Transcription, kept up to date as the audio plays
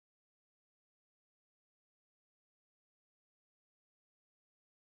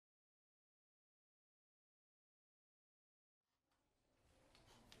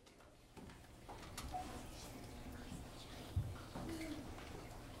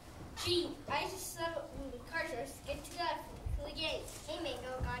Gee, I just settled car shows. Get to that for the games. Hey,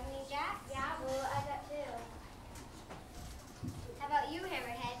 Mango, got any Jack? Yeah, well, I got two. How about you,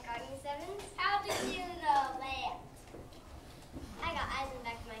 Hammerhead? Got any sevens? How did you know that? I got eyes in the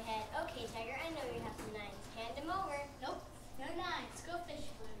back of my head. Okay, Tiger, I know you have some nines. Hand them over. Nope, no nines. Go fish,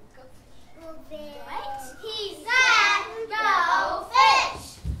 Blue. Go fish. What? He said go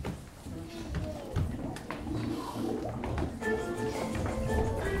fish!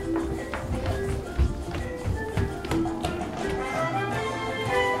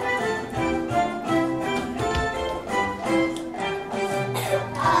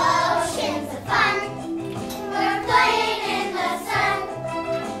 Oceans of fun, we're playing in the sun.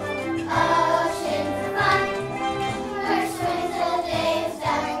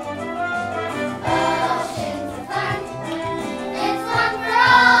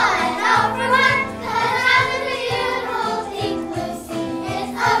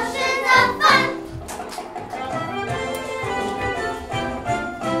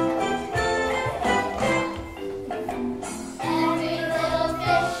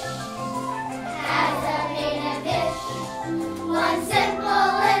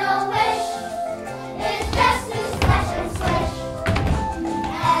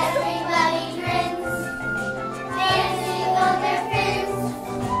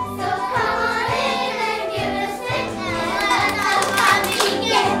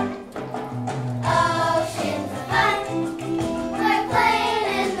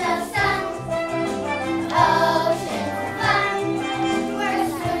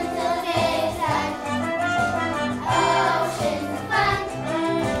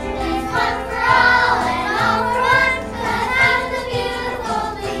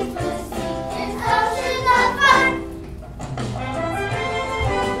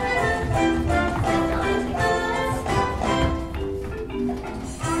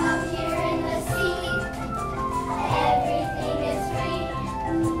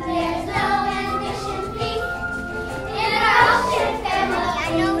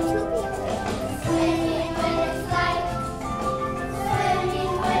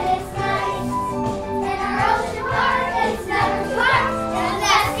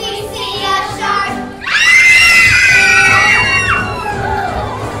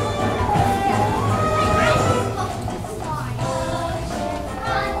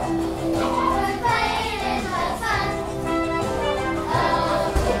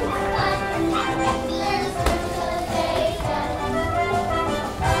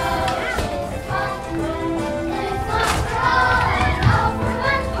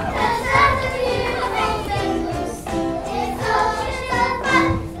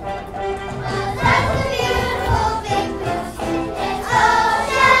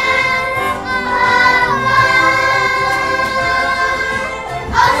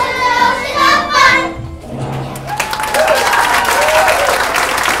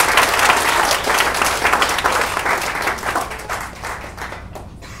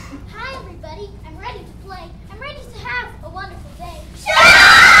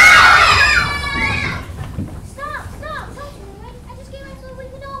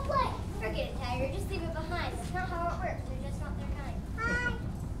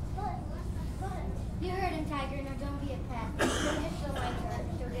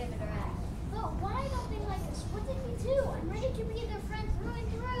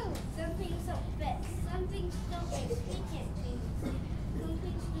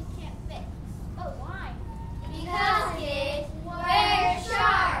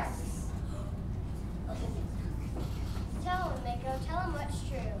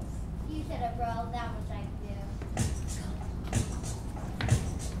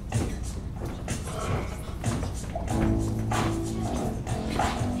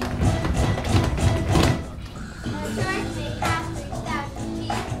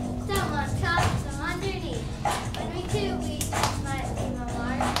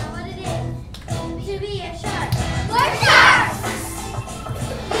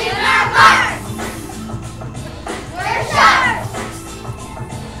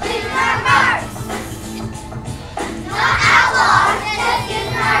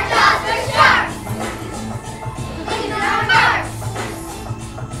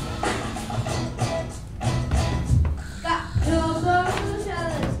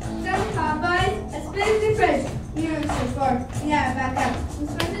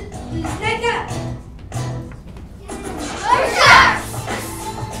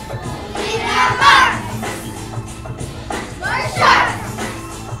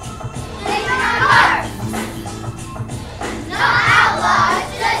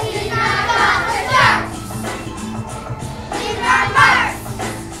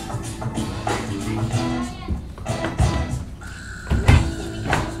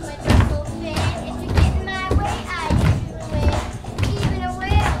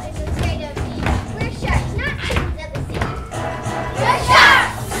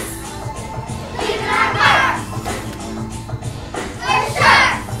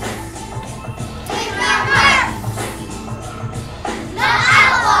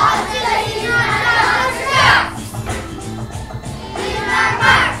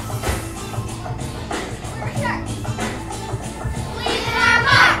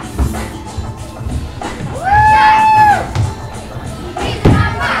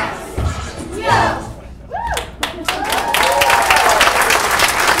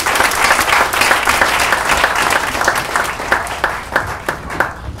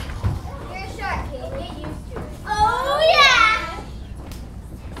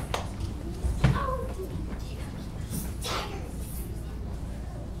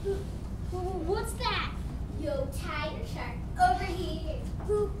 What's that? Yo, tiger shark, over here.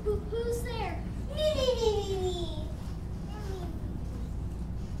 Who's there? Me.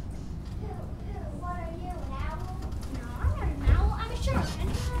 What are you, an owl? No, I'm not an owl. I'm a shark. And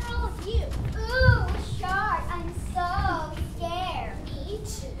who are all of you? Ooh, a shark. I'm so scared. Me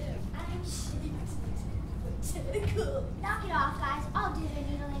too. I'm cool. Knock it off, guys. I'll do the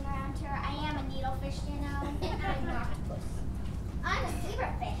needling around here. I am a needlefish, you know, and I'm an octopus. I'm a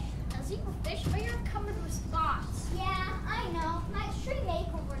zebrafish. A zebrafish? But you're covered with spots. Yeah, I know. My extreme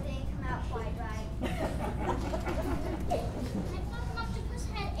makeover didn't come out quite right. I thought an octopus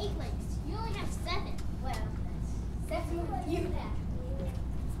had 8 legs. You only have 7. Well, that's 7 more than you have.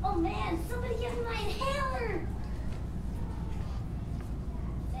 Oh man, somebody give me my inhaler!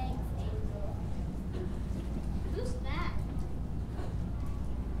 Thanks, Angel. Who's that?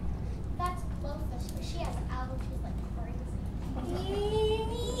 That's Blowfish, but she has allergies like crazy.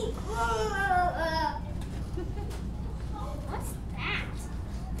 What's that?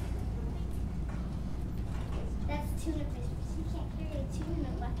 That's tuna fish. You can't carry a tuna in a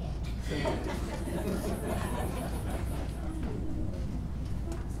bucket.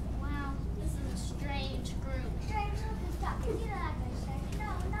 Wow, this is a strange group. Strange group is stuff. You know that kind of strange. No,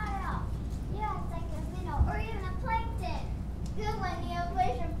 not at all. Yeah, it's like a minnow or even a plankton. Good one,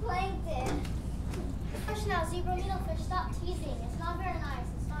 needlefish or plankton. Hush now, zebra needlefish. Stop teasing. It's not very nice.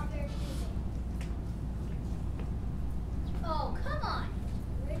 It's not very teasing. Oh, come on.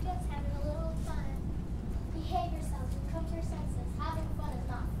 We're just having a little fun. Behave yourselves and come to your senses. Having fun is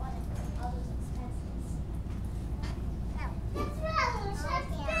not fun at others' expenses. That's right, little shark.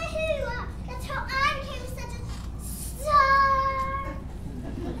 That's how I became such a star.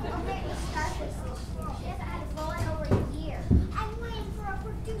 Oh, there is starfish. She hasn't had a bowl in over a year. I'm waiting for a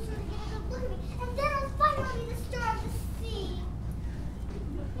producer to get a good look at me, and then I'll finally be the star of the sea.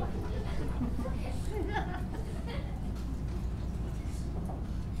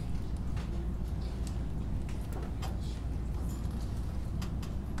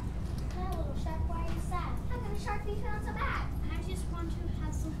 Now, little shark, why are you sad? How can a shark be feeling so bad? I just want to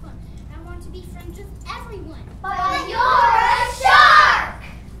have some fun. I want to be friends with everyone. But you're a shark!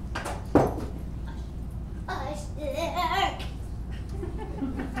 A shark! Yeah,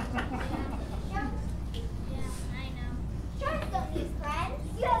 I know. Sharks don't need friends.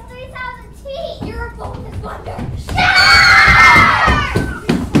 You have 3,000 teeth. You're a bonus wonder. Shark!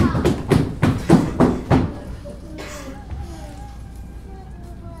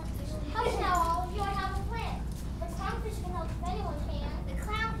 Hush now, all of you. I have a plan. The clownfish can help if anyone can. The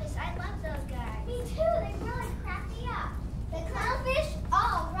clownfish, I love those guys. Me too. They really crack me up.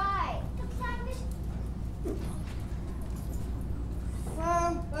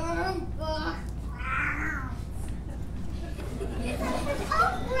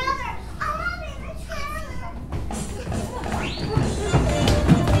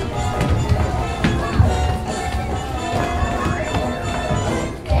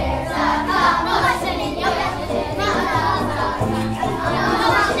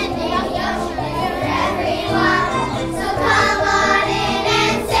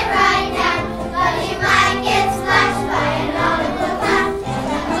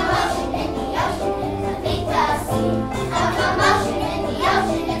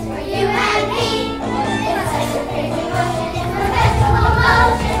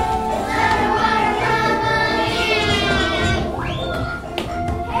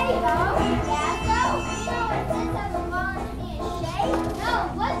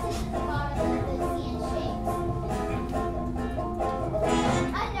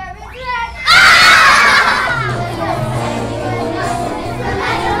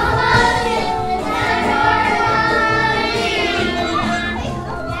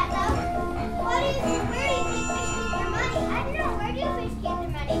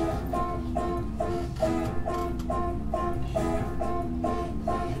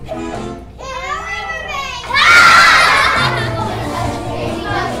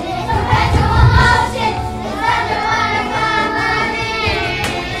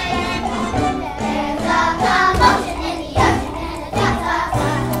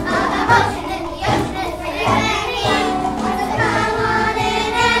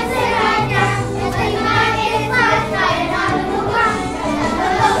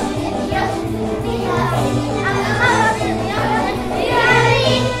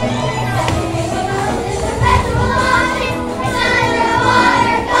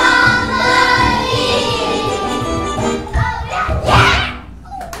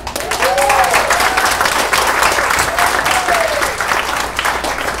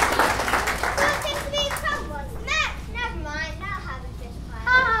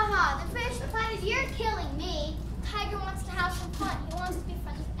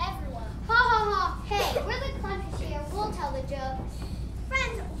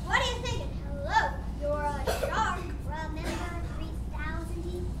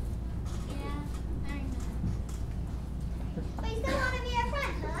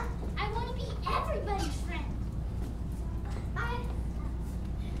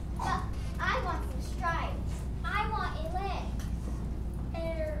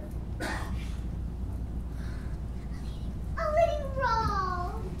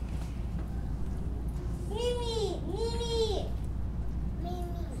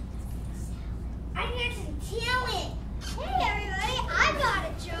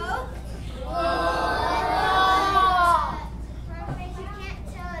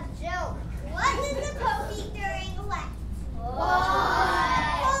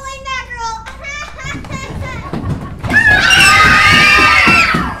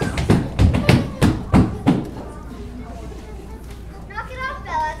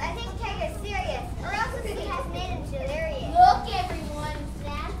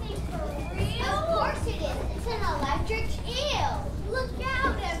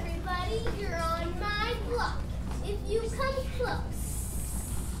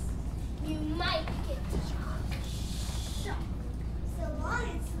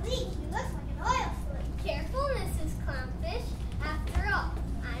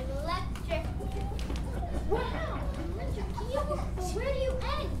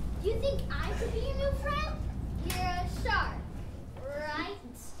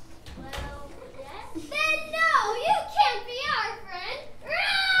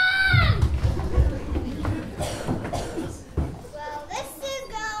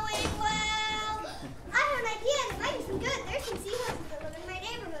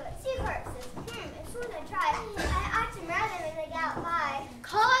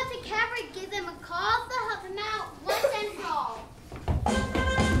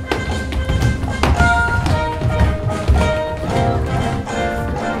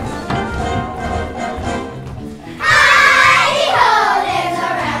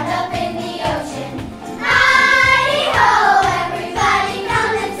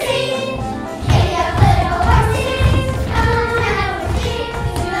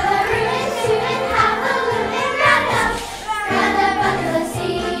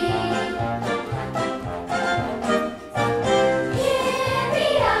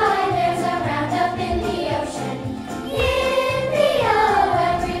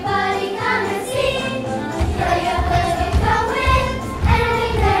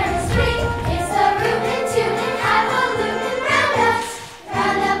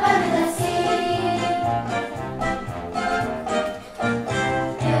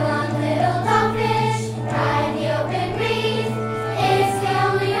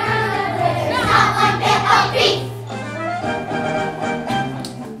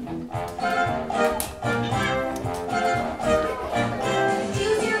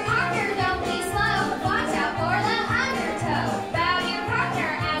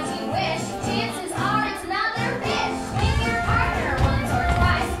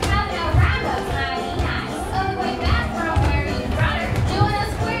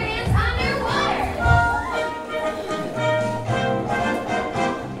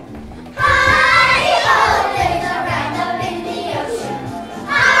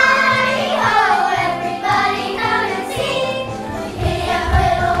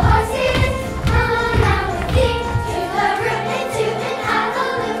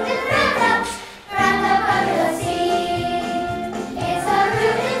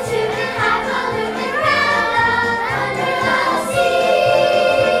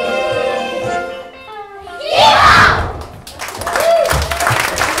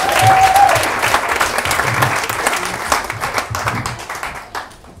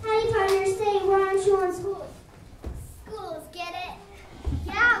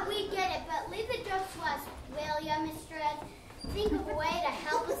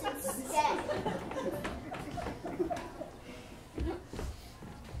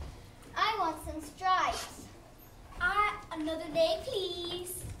 Another day,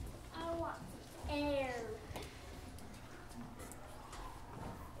 please. I want air.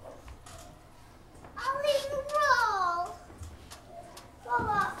 I'll leave the roll.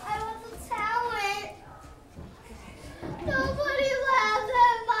 Mama, I want the talent. Nobody laughs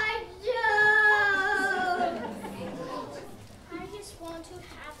at my joke. I just want to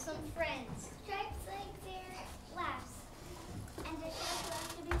have some friends. Stripes like their laughs. And the chef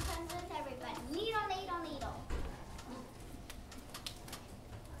loves to be friends with everybody. Needle, needle, needle.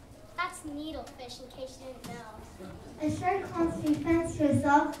 That's needlefish, in case you didn't know. A shark wants to be friends to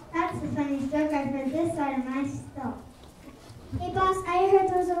herself. That's the funniest joke I've heard this side of myself. Hey boss, I heard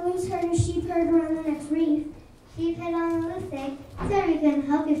there was a loose herd of sheep herder on the next reef. Sheep hit on the loose egg. Said we couldn't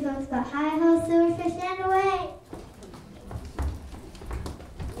help you folks, but hi-ho, silverfish, and away.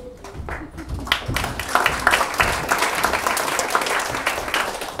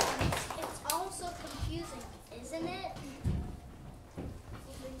 It's all so confusing, isn't it?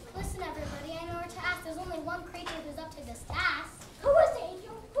 Listen, everybody, I know where to ask. There's only one creature who's up to this task. Who is it,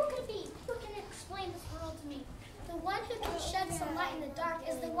 Angel? Who could it be? Who can explain this world to me? The one who can shed some light in the dark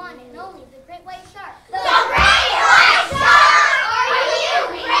is the one and only the great white shark. The great white shark! Are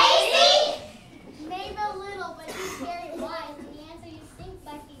you crazy? Maybe a little, but he's very wise, and the answer you think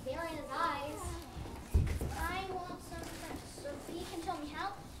might be there in his eyes. I want some friends, so if he can tell me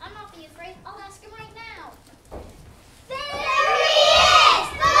how, I'm not be afraid. I'll ask him right now. There he is!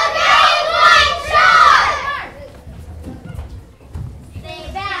 The great white shark!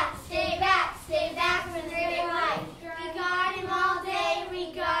 Stay back from the great white. We guard him all day,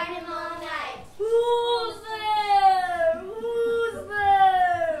 we guard him all night. Who's there? Who's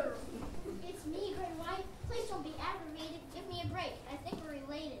there? It's me, Great White. Please don't be aggravated. Give me a break. I think we're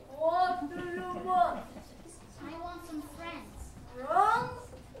related. What do you want? I want some friends. Friends?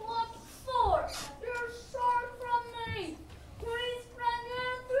 What for? You're short from me. Please friend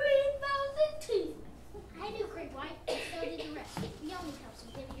your 3,000 teeth. I do, Great White. So did the rest. We only help, so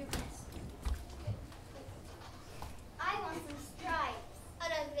give it your best. I want some stripes.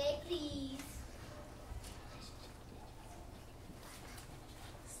 Another day, please.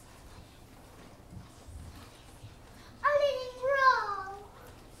 A leading roll.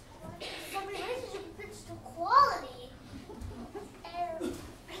 The relationship fits to quality. Air.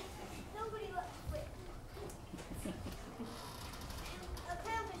 Nobody wait. A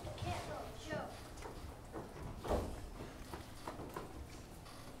clownfish that can't tell a joke.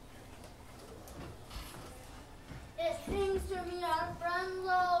 It seems to me our friends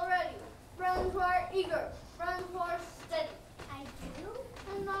already. Friends who are eager. Friends who are steady. I do?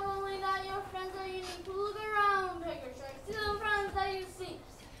 And not only that, your friends that you need to look around, Tiger Shark. See the friends that you see.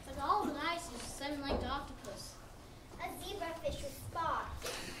 But all that I see is a seven-legged octopus. A zebrafish with spots.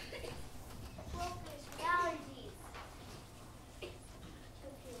 A blowfish with allergies.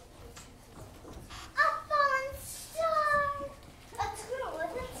 A fallen star. A turtle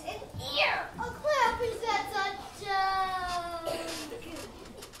with an ear. A clampish that's a joke.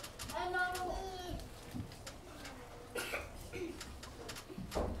 Another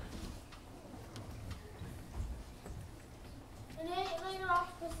An eight-legged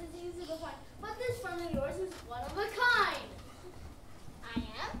octopus is easy to find, but this friend of yours is one of a kind. I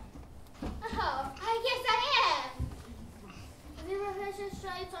am? Oh, I guess I am. Zebrafish's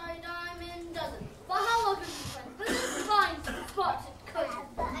stripes are a dime a dozen. But how lucky you friends? But this finds spots and curves.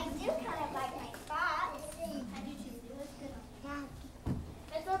 But I do kind of like my spots. I do too. It was good on me.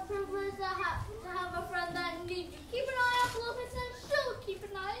 It's a privilege to have a friend that needs you. Keep an eye on Bluefish and she'll keep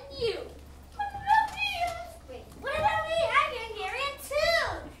an eye on you. What about me? Wait, what about me? I can hear it too.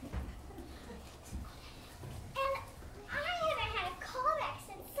 And I haven't had a callback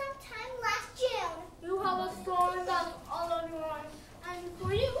since sometime last June. You have a storm that's all on your arm. And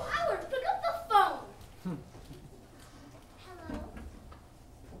for you, I would pick up the phone. Hello?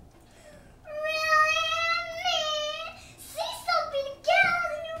 Really, me? See something, gal,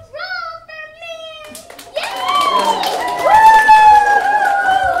 and you roll for me. Yay!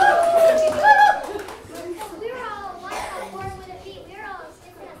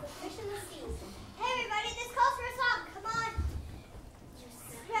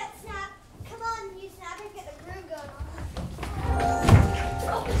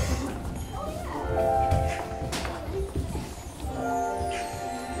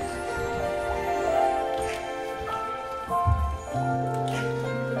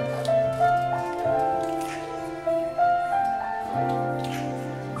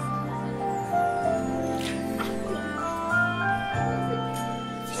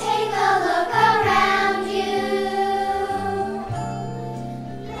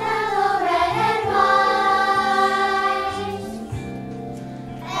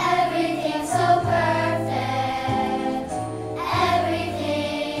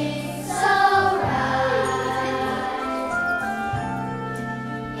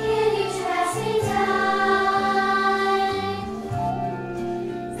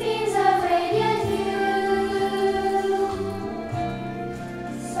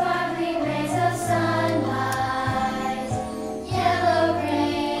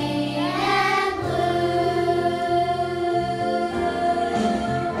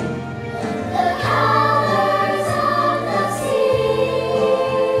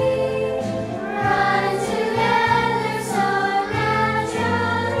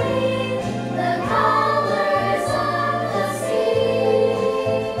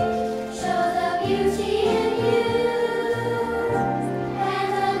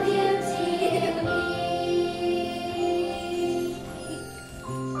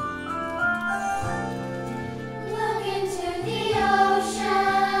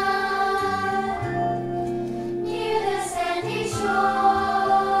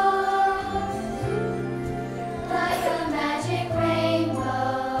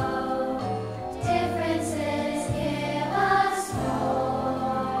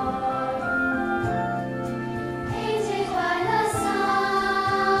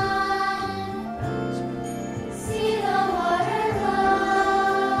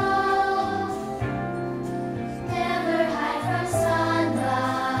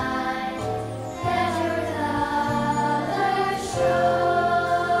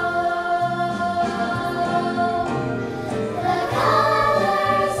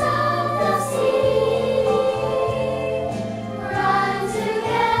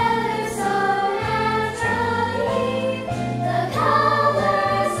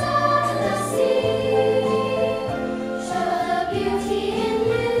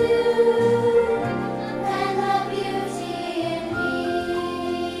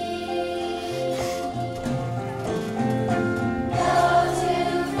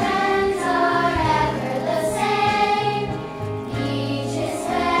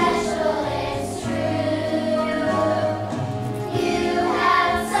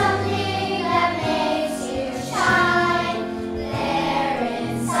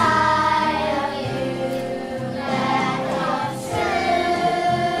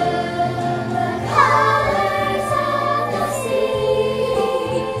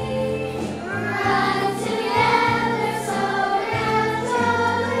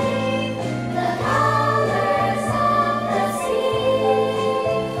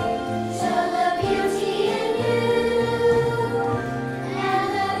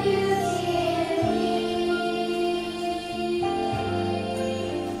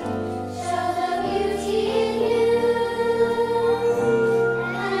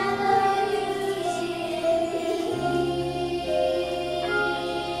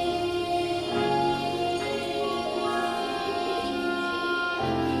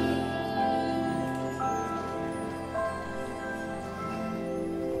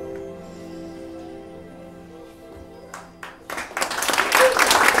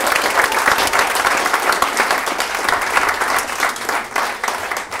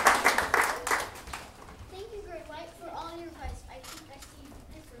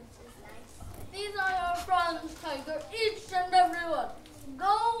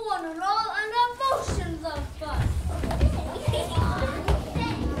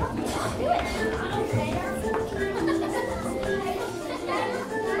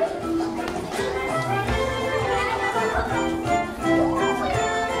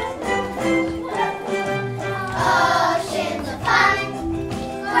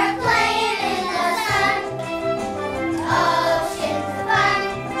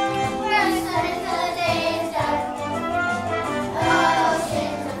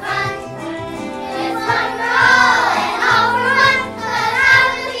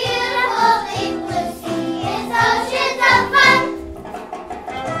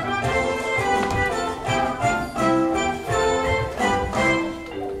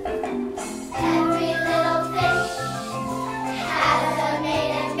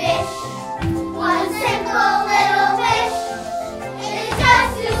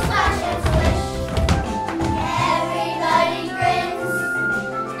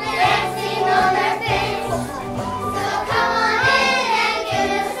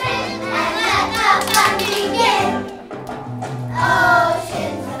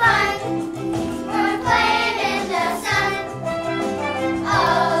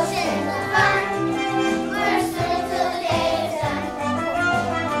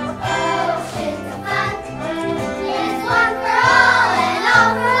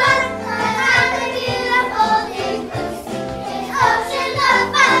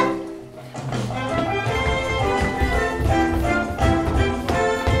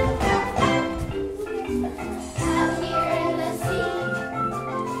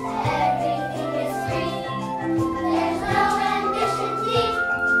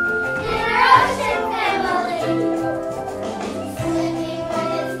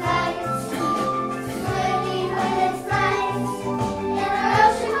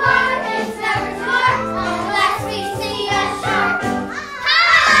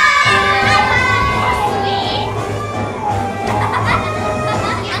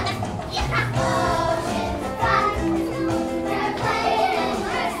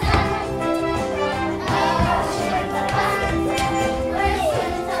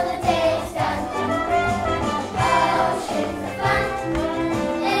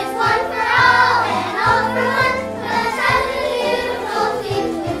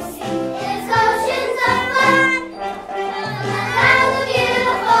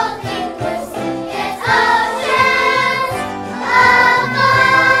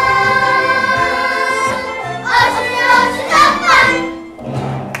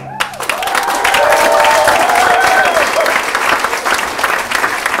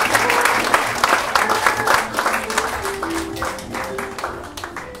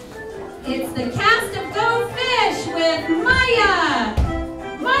 It's the cast of Go Fish with Maya.